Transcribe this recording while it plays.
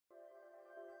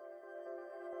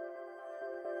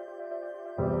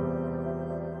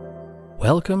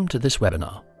Welcome to this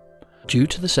webinar. Due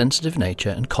to the sensitive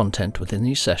nature and content within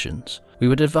these sessions, we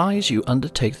would advise you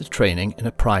undertake the training in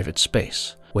a private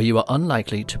space where you are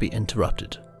unlikely to be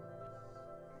interrupted.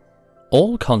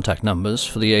 All contact numbers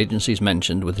for the agencies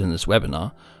mentioned within this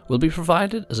webinar will be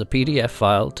provided as a PDF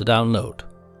file to download.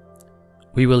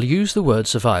 We will use the word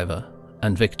survivor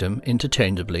and victim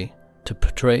interchangeably to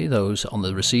portray those on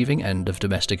the receiving end of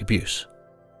domestic abuse.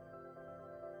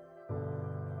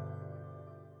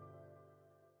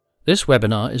 This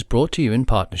webinar is brought to you in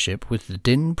partnership with the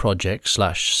DIN Project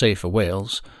 /Safer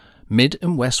Wales, Mid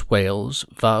and West Wales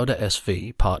VAUDA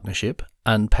SV Partnership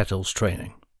and Petals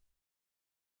Training.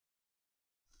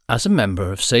 As a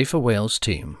member of Safer Wales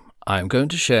team, I am going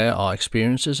to share our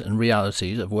experiences and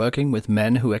realities of working with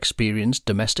men who experience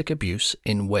domestic abuse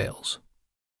in Wales.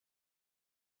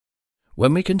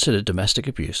 When we consider domestic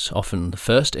abuse, often the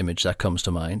first image that comes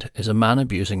to mind is a man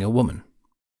abusing a woman.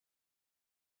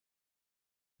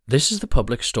 This is the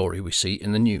public story we see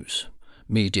in the news,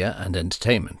 media and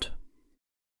entertainment.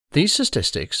 These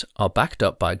statistics are backed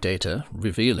up by data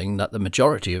revealing that the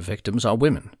majority of victims are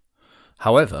women.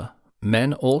 However,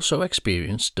 men also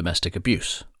experience domestic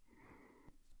abuse.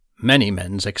 Many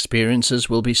men's experiences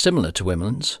will be similar to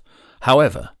women's.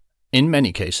 However, in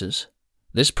many cases,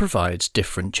 this provides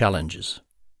different challenges.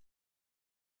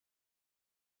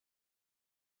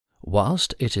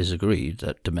 Whilst it is agreed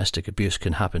that domestic abuse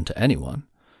can happen to anyone,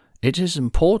 it is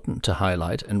important to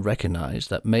highlight and recognize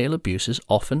that male abuse is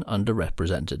often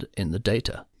underrepresented in the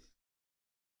data.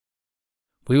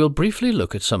 We will briefly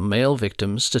look at some male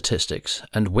victims' statistics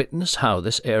and witness how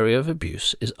this area of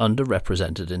abuse is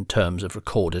underrepresented in terms of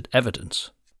recorded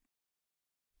evidence.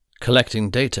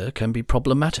 Collecting data can be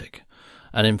problematic,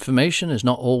 and information is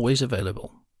not always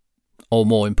available, or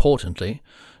more importantly,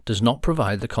 does not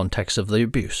provide the context of the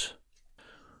abuse.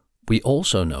 We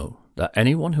also know that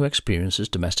anyone who experiences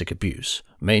domestic abuse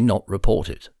may not report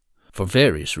it, for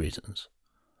various reasons.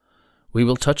 We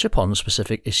will touch upon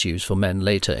specific issues for men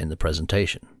later in the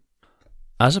presentation.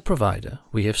 As a provider,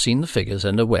 we have seen the figures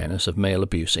and awareness of male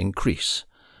abuse increase,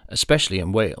 especially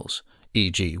in Wales,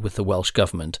 e.g. with the Welsh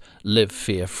Government Live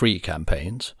Fear Free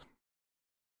campaigns.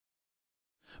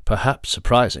 Perhaps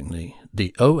surprisingly,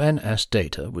 the ONS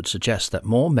data would suggest that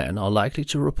more men are likely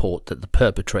to report that the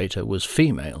perpetrator was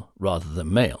female rather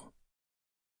than male.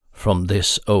 From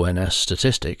this ONS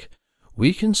statistic,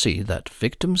 we can see that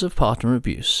victims of partner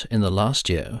abuse in the last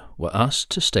year were asked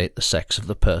to state the sex of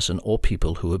the person or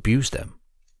people who abused them.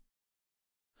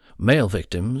 Male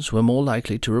victims were more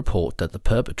likely to report that the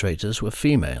perpetrators were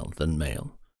female than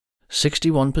male,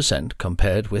 61%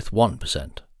 compared with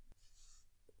 1%.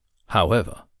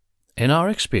 However, in our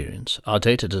experience, our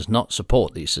data does not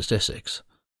support these statistics.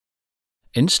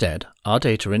 Instead, our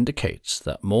data indicates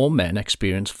that more men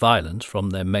experience violence from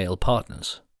their male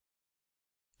partners.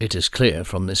 It is clear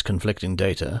from this conflicting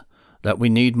data that we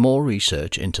need more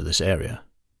research into this area.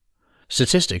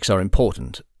 Statistics are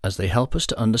important as they help us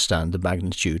to understand the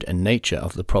magnitude and nature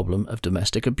of the problem of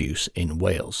domestic abuse in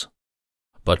Wales.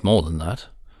 But more than that,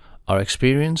 our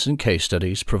experience and case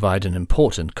studies provide an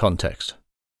important context.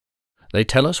 They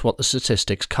tell us what the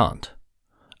statistics can't,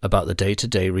 about the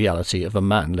day-to-day reality of a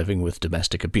man living with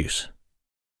domestic abuse.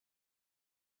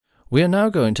 We are now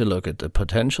going to look at the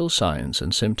potential signs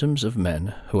and symptoms of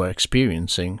men who are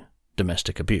experiencing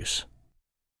domestic abuse.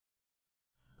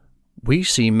 We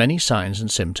see many signs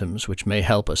and symptoms which may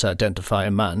help us identify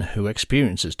a man who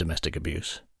experiences domestic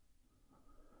abuse.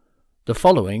 The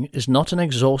following is not an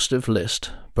exhaustive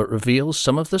list, but reveals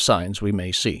some of the signs we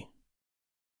may see.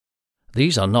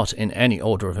 These are not in any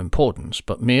order of importance,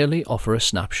 but merely offer a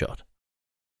snapshot.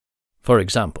 For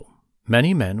example,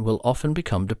 many men will often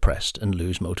become depressed and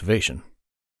lose motivation.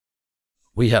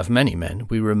 We have many men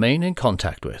we remain in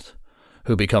contact with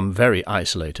who become very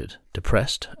isolated,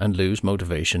 depressed, and lose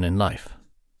motivation in life.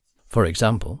 For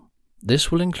example,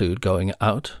 this will include going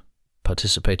out,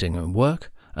 participating in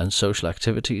work and social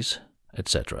activities,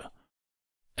 etc.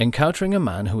 Encountering a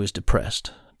man who is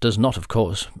depressed does not, of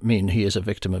course, mean he is a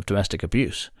victim of domestic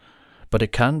abuse, but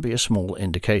it can be a small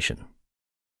indication.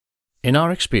 In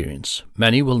our experience,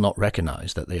 many will not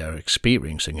recognize that they are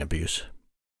experiencing abuse.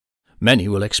 Many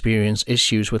will experience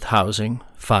issues with housing,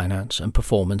 finance, and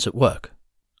performance at work.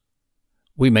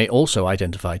 We may also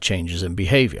identify changes in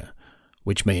behavior,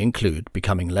 which may include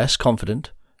becoming less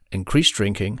confident, increased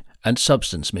drinking, and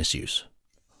substance misuse.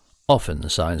 Often the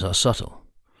signs are subtle.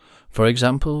 For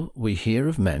example, we hear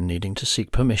of men needing to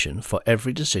seek permission for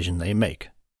every decision they make.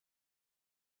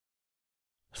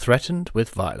 Threatened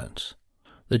with violence.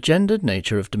 The gendered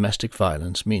nature of domestic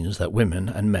violence means that women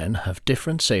and men have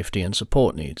different safety and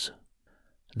support needs.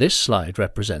 This slide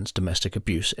represents domestic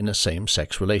abuse in a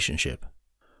same-sex relationship.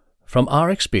 From our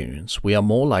experience, we are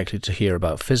more likely to hear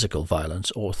about physical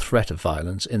violence or threat of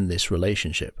violence in this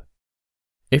relationship.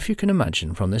 If you can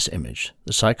imagine from this image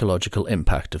the psychological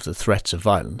impact of the threats of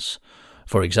violence,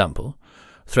 for example,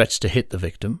 threats to hit the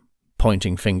victim,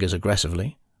 pointing fingers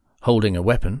aggressively, holding a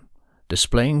weapon,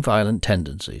 displaying violent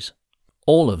tendencies,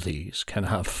 all of these can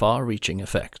have far-reaching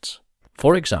effects.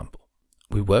 For example,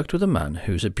 we worked with a man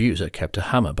whose abuser kept a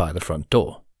hammer by the front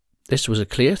door. This was a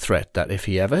clear threat that if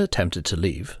he ever attempted to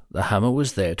leave, the hammer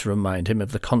was there to remind him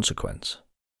of the consequence.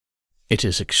 It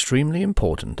is extremely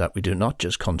important that we do not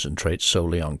just concentrate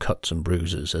solely on cuts and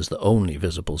bruises as the only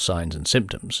visible signs and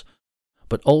symptoms,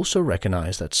 but also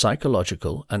recognize that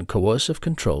psychological and coercive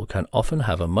control can often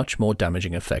have a much more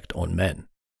damaging effect on men.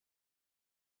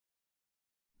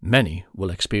 Many will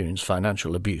experience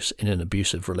financial abuse in an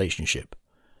abusive relationship.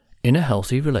 In a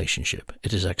healthy relationship,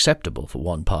 it is acceptable for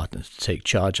one partner to take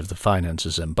charge of the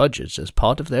finances and budgets as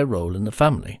part of their role in the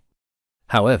family.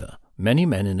 However, many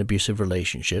men in abusive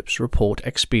relationships report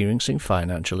experiencing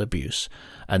financial abuse,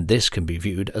 and this can be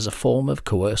viewed as a form of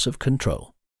coercive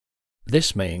control.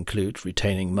 This may include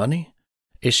retaining money,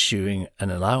 issuing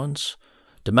an allowance,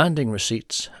 demanding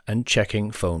receipts, and checking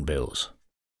phone bills.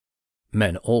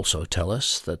 Men also tell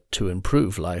us that to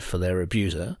improve life for their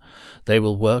abuser, they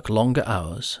will work longer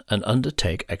hours and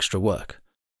undertake extra work,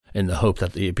 in the hope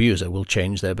that the abuser will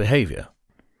change their behavior.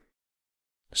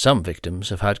 Some victims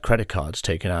have had credit cards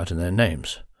taken out in their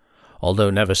names, although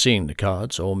never seeing the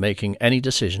cards or making any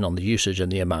decision on the usage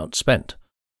and the amount spent.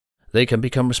 They can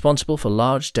become responsible for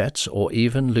large debts or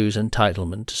even lose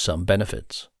entitlement to some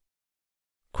benefits.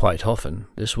 Quite often,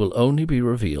 this will only be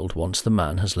revealed once the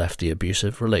man has left the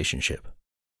abusive relationship.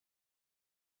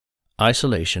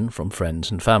 Isolation from friends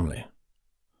and family.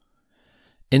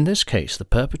 In this case, the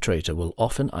perpetrator will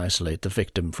often isolate the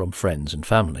victim from friends and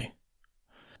family.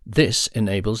 This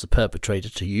enables the perpetrator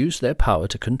to use their power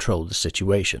to control the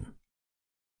situation.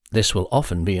 This will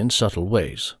often be in subtle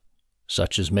ways,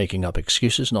 such as making up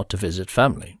excuses not to visit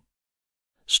family,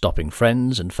 stopping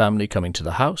friends and family coming to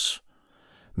the house,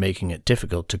 making it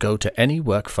difficult to go to any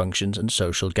work functions and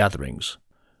social gatherings.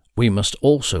 We must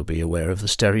also be aware of the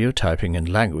stereotyping and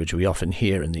language we often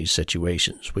hear in these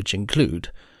situations, which include,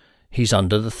 "he's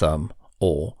under the thumb,"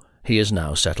 or "he is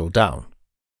now settled down."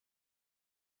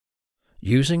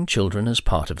 Using children as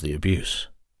part of the abuse.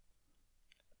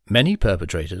 Many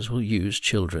perpetrators will use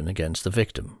children against the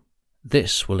victim.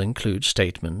 This will include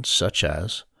statements such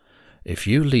as, "If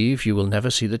you leave, you will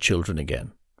never see the children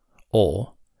again,"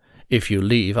 or "If you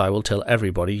leave, I will tell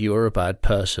everybody you are a bad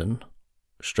person,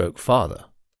 father."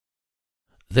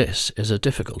 This is a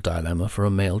difficult dilemma for a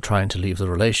male trying to leave the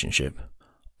relationship.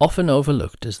 Often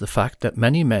overlooked is the fact that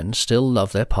many men still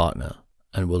love their partner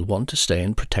and will want to stay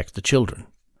and protect the children.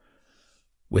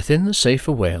 Within the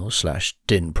Safer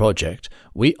Wales/DIN project,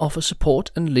 we offer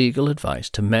support and legal advice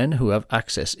to men who have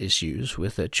access issues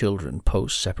with their children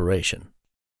post-separation.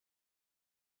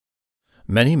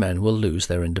 Many men will lose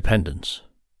their independence.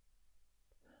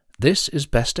 This is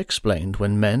best explained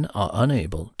when men are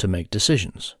unable to make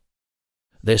decisions.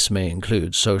 This may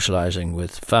include socializing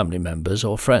with family members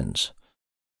or friends,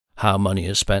 how money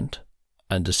is spent,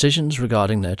 and decisions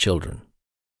regarding their children.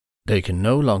 They can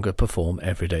no longer perform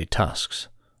everyday tasks,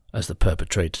 as the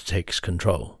perpetrator takes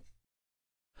control.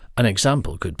 An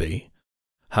example could be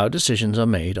how decisions are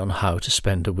made on how to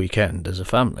spend a weekend as a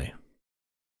family,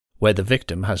 where the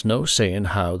victim has no say in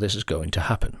how this is going to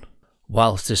happen.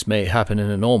 Whilst this may happen in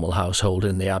a normal household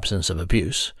in the absence of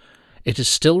abuse, it is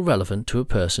still relevant to a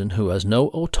person who has no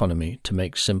autonomy to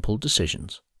make simple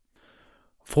decisions.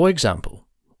 For example,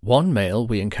 one male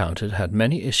we encountered had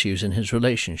many issues in his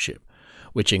relationship,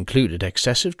 which included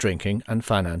excessive drinking and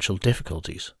financial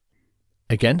difficulties.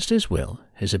 Against his will,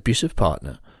 his abusive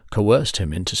partner coerced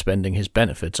him into spending his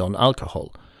benefits on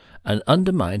alcohol and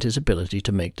undermined his ability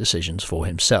to make decisions for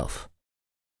himself.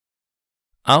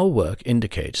 Our work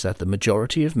indicates that the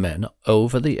majority of men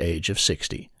over the age of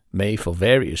 60 may, for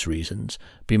various reasons,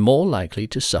 be more likely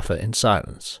to suffer in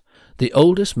silence. The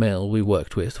oldest male we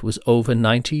worked with was over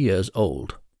 90 years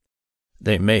old.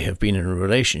 They may have been in a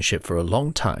relationship for a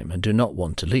long time and do not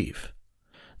want to leave.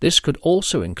 This could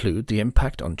also include the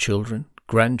impact on children,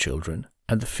 grandchildren,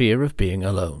 and the fear of being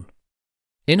alone.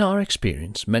 In our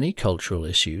experience, many cultural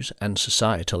issues and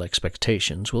societal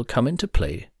expectations will come into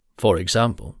play. For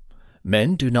example,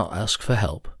 men do not ask for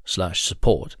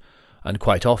help/support, and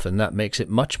quite often that makes it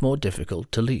much more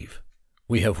difficult to leave.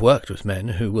 We have worked with men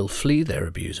who will flee their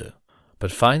abuser,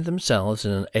 but find themselves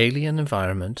in an alien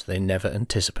environment they never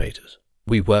anticipated.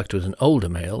 We worked with an older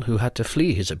male who had to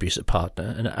flee his abusive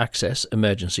partner and access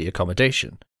emergency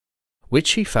accommodation,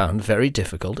 which he found very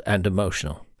difficult and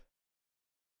emotional.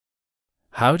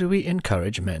 How do we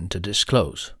encourage men to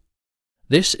disclose?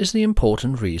 This is the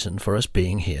important reason for us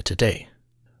being here today.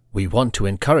 We want to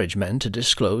encourage men to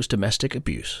disclose domestic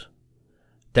abuse.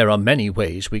 There are many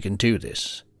ways we can do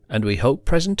this, and we hope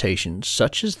presentations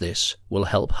such as this will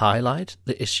help highlight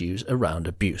the issues around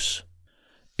abuse.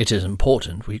 It is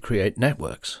important we create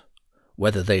networks,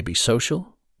 whether they be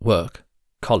social, work,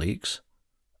 colleagues,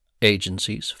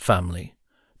 agencies, family,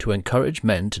 to encourage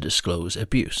men to disclose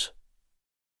abuse.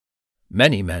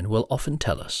 Many men will often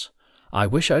tell us, "I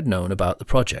wish I'd known about the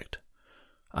project.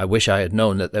 I wish I had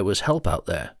known that there was help out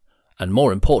there, and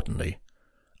more importantly,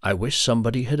 I wish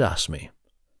somebody had asked me."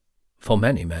 For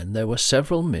many men, there were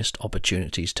several missed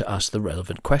opportunities to ask the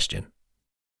relevant question.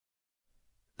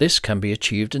 This can be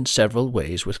achieved in several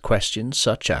ways with questions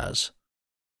such as,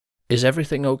 "Is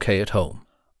everything okay at home?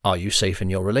 Are you safe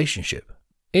in your relationship?"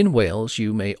 In Wales,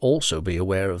 you may also be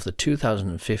aware of the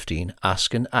 2015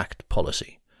 Ask and Act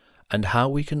policy, and how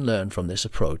we can learn from this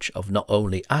approach of not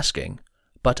only asking,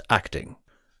 but acting.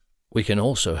 We can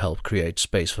also help create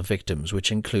space for victims,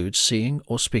 which includes seeing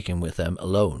or speaking with them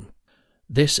alone.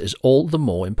 This is all the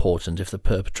more important if the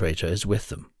perpetrator is with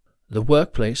them. The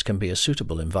workplace can be a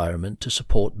suitable environment to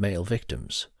support male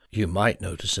victims. You might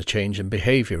notice a change in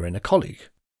behavior in a colleague.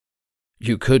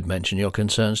 You could mention your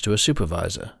concerns to a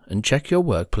supervisor and check your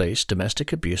workplace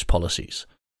domestic abuse policies,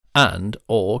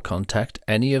 and/or contact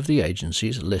any of the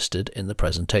agencies listed in the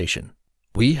presentation.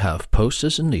 We have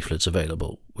posters and leaflets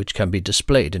available, which can be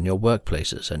displayed in your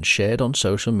workplaces and shared on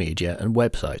social media and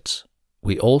websites.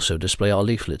 We also display our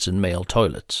leaflets in male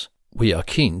toilets. We are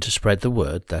keen to spread the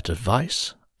word that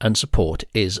advice and support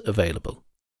is available.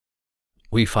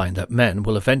 We find that men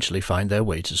will eventually find their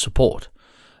way to support,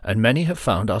 and many have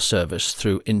found our service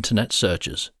through internet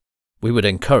searches. We would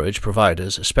encourage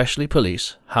providers, especially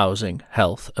police, housing,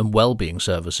 health and well-being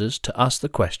services, to ask the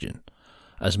question,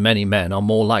 as many men are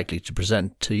more likely to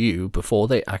present to you before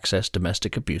they access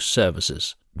domestic abuse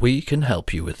services. We can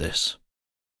help you with this.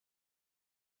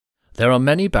 There are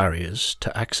many barriers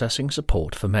to accessing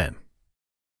support for men.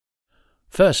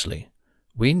 Firstly,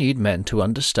 we need men to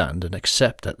understand and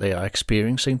accept that they are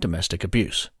experiencing domestic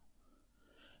abuse.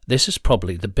 This is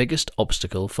probably the biggest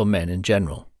obstacle for men in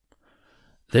general.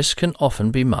 This can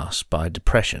often be masked by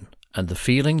depression and the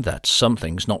feeling that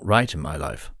something's not right in my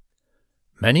life.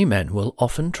 Many men will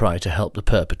often try to help the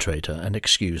perpetrator and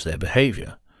excuse their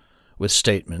behavior, with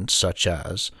statements such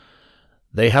as,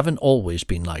 "They haven't always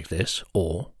been like this,"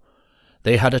 or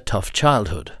 "They had a tough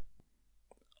childhood."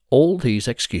 All these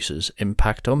excuses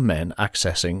impact on men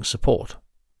accessing support.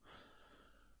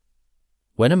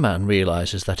 When a man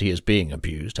realizes that he is being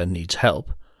abused and needs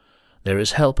help, there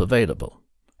is help available,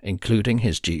 including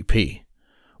his GP,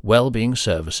 well-being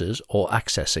services or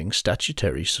accessing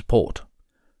statutory support.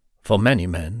 For many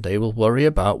men, they will worry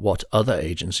about what other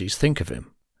agencies think of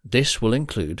him. This will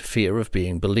include fear of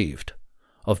being believed,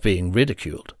 of being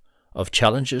ridiculed, of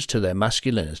challenges to their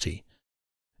masculinity,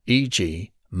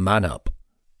 e.g., man up.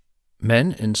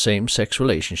 Men in same-sex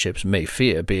relationships may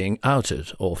fear being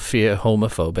outed or fear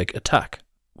homophobic attack.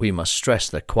 We must stress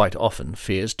that quite often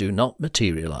fears do not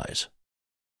materialize.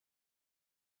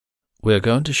 We are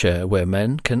going to share where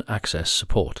men can access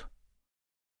support.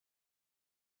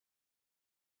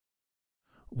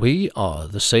 We are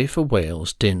the Safer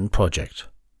Wales DIN project,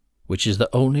 which is the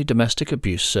only domestic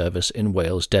abuse service in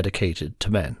Wales dedicated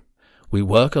to men. We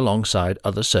work alongside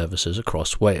other services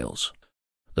across Wales.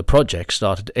 The project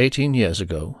started 18 years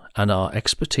ago, and our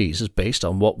expertise is based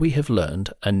on what we have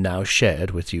learned and now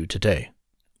shared with you today.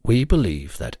 We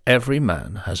believe that every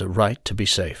man has a right to be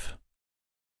safe.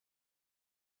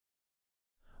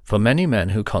 For many men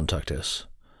who contact us,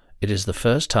 it is the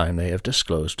first time they have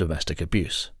disclosed domestic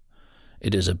abuse.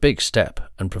 It is a big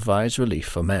step and provides relief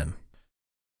for men.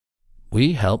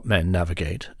 We help men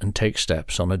navigate and take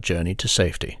steps on a journey to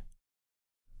safety.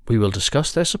 We will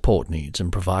discuss their support needs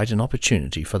and provide an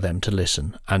opportunity for them to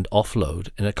listen and offload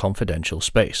in a confidential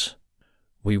space.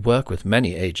 We work with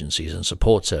many agencies and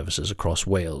support services across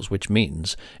Wales, which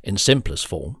means, in simplest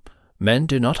form, men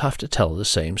do not have to tell the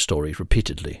same story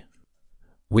repeatedly.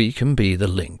 We can be the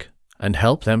link and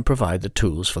help them provide the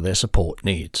tools for their support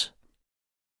needs.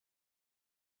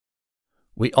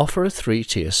 We offer a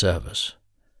 3-tier service: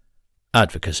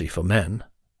 advocacy for men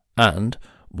and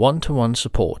one-to-one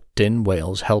support DIN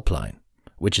Wales helpline,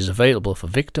 which is available for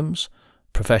victims,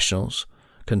 professionals,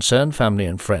 concerned family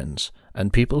and friends,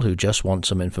 and people who just want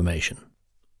some information.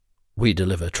 We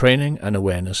deliver training and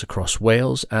awareness across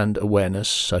Wales, and awareness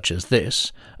such as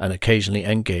this, and occasionally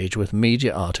engage with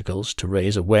media articles to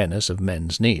raise awareness of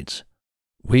men's needs.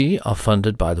 We are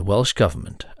funded by the Welsh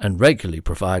Government and regularly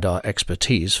provide our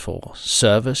expertise for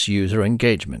service user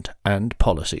engagement and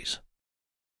policies.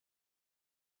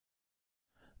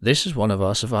 This is one of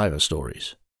our survivor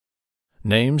stories.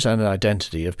 Names and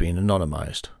identity have been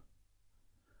anonymised.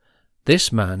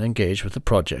 This man engaged with the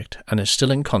project and is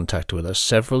still in contact with us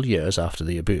several years after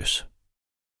the abuse.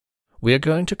 We are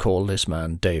going to call this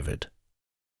man David.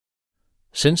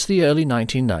 Since the early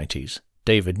 1990s,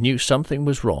 David knew something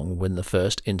was wrong when the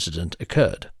first incident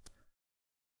occurred.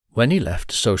 When he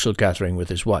left a social gathering with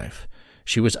his wife,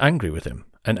 she was angry with him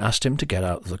and asked him to get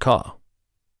out of the car.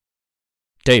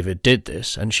 David did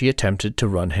this, and she attempted to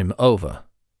run him over.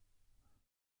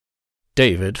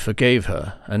 David forgave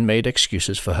her and made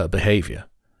excuses for her behavior.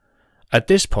 At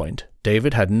this point,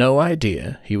 David had no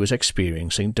idea he was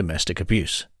experiencing domestic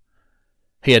abuse.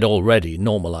 He had already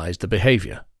normalized the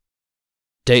behavior.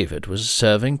 David was a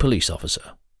serving police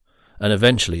officer and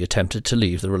eventually attempted to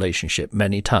leave the relationship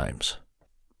many times.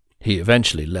 He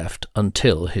eventually left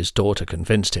until his daughter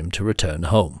convinced him to return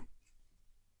home.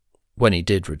 When he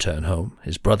did return home,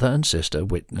 his brother and sister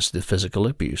witnessed the physical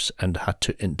abuse and had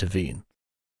to intervene.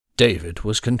 David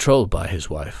was controlled by his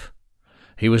wife.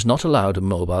 He was not allowed a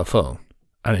mobile phone,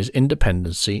 and his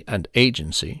independency and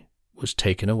agency was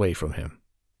taken away from him.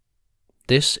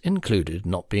 This included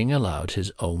not being allowed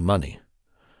his own money,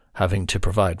 having to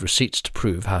provide receipts to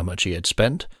prove how much he had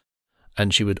spent,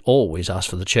 and she would always ask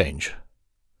for the change.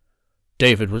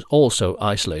 David was also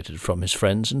isolated from his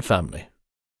friends and family.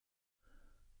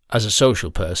 As a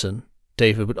social person,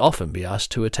 David would often be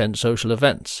asked to attend social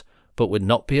events, but would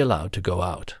not be allowed to go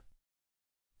out.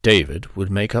 David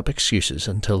would make up excuses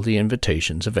until the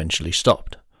invitations eventually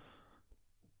stopped.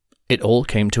 It all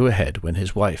came to a head when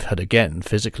his wife had again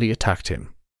physically attacked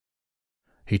him.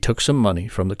 He took some money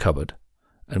from the cupboard,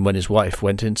 and when his wife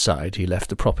went inside, he left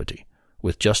the property,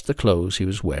 with just the clothes he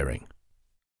was wearing.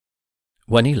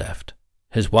 When he left,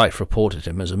 his wife reported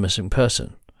him as a missing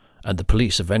person, and the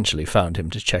police eventually found him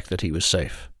to check that he was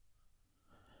safe.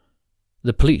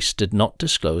 The police did not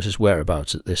disclose his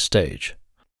whereabouts at this stage.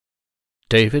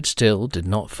 David still did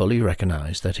not fully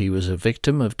recognize that he was a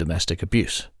victim of domestic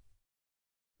abuse.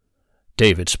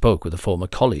 David spoke with a former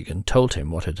colleague and told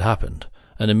him what had happened,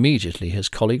 and immediately his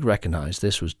colleague recognized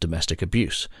this was domestic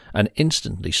abuse and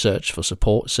instantly searched for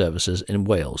support services in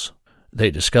Wales. They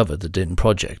discovered the DIN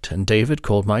project, and David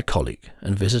called my colleague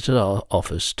and visited our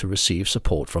office to receive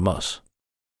support from us.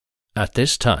 At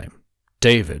this time,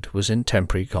 David was in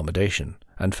temporary accommodation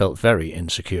and felt very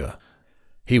insecure.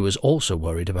 He was also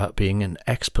worried about being an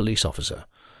ex-police officer,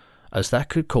 as that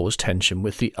could cause tension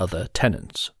with the other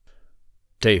tenants.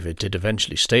 David did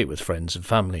eventually stay with friends and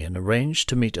family and arranged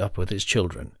to meet up with his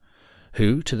children,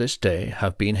 who to this day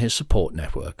have been his support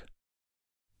network.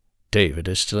 David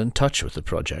is still in touch with the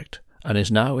project and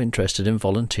is now interested in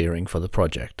volunteering for the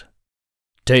project.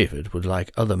 David would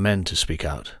like other men to speak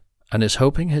out and is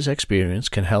hoping his experience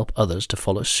can help others to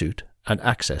follow suit and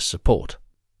access support.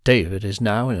 David is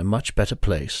now in a much better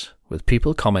place, with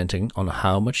people commenting on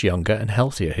how much younger and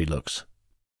healthier he looks.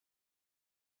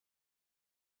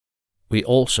 We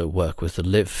also work with the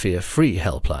Live Fear Free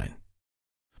helpline,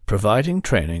 providing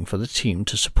training for the team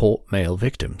to support male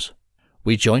victims.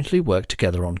 We jointly work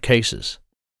together on cases.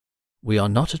 We are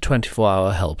not a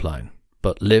 24-hour helpline,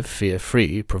 but Live Fear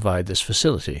Free provide this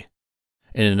facility.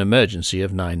 In an emergency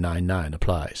of 999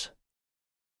 applies.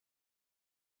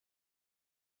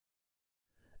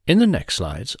 In the next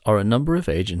slides are a number of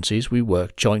agencies we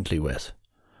work jointly with,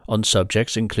 on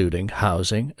subjects including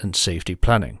housing and safety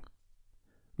planning.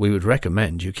 We would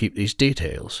recommend you keep these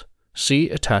details. See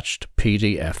attached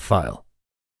PDF file.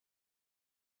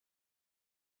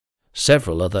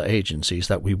 Several other agencies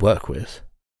that we work with.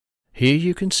 Here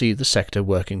you can see the sector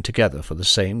working together for the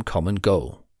same common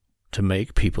goal, to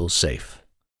make people safe.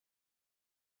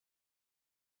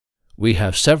 We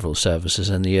have several services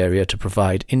in the area to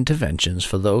provide interventions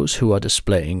for those who are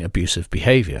displaying abusive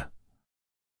behavior.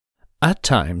 At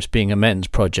times, being a men's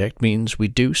project means we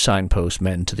do signpost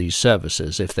men to these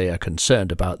services if they are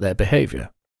concerned about their behavior.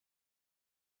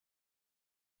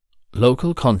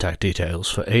 Local contact details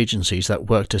for agencies that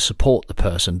work to support the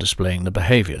person displaying the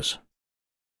behaviors.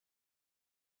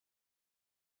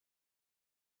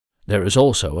 There is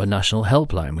also a national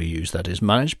helpline we use that is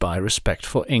managed by Respect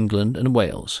for England and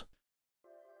Wales.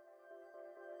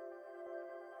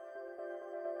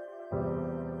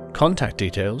 Contact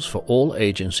details for all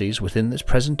agencies within this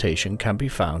presentation can be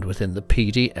found within the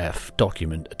PDF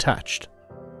document attached.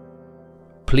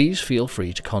 please feel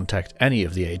free to contact any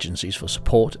of the agencies for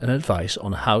support and advice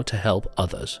on how to help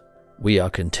others. We are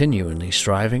continually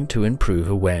striving to improve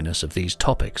awareness of these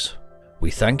topics. We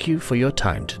thank you for your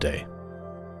time today.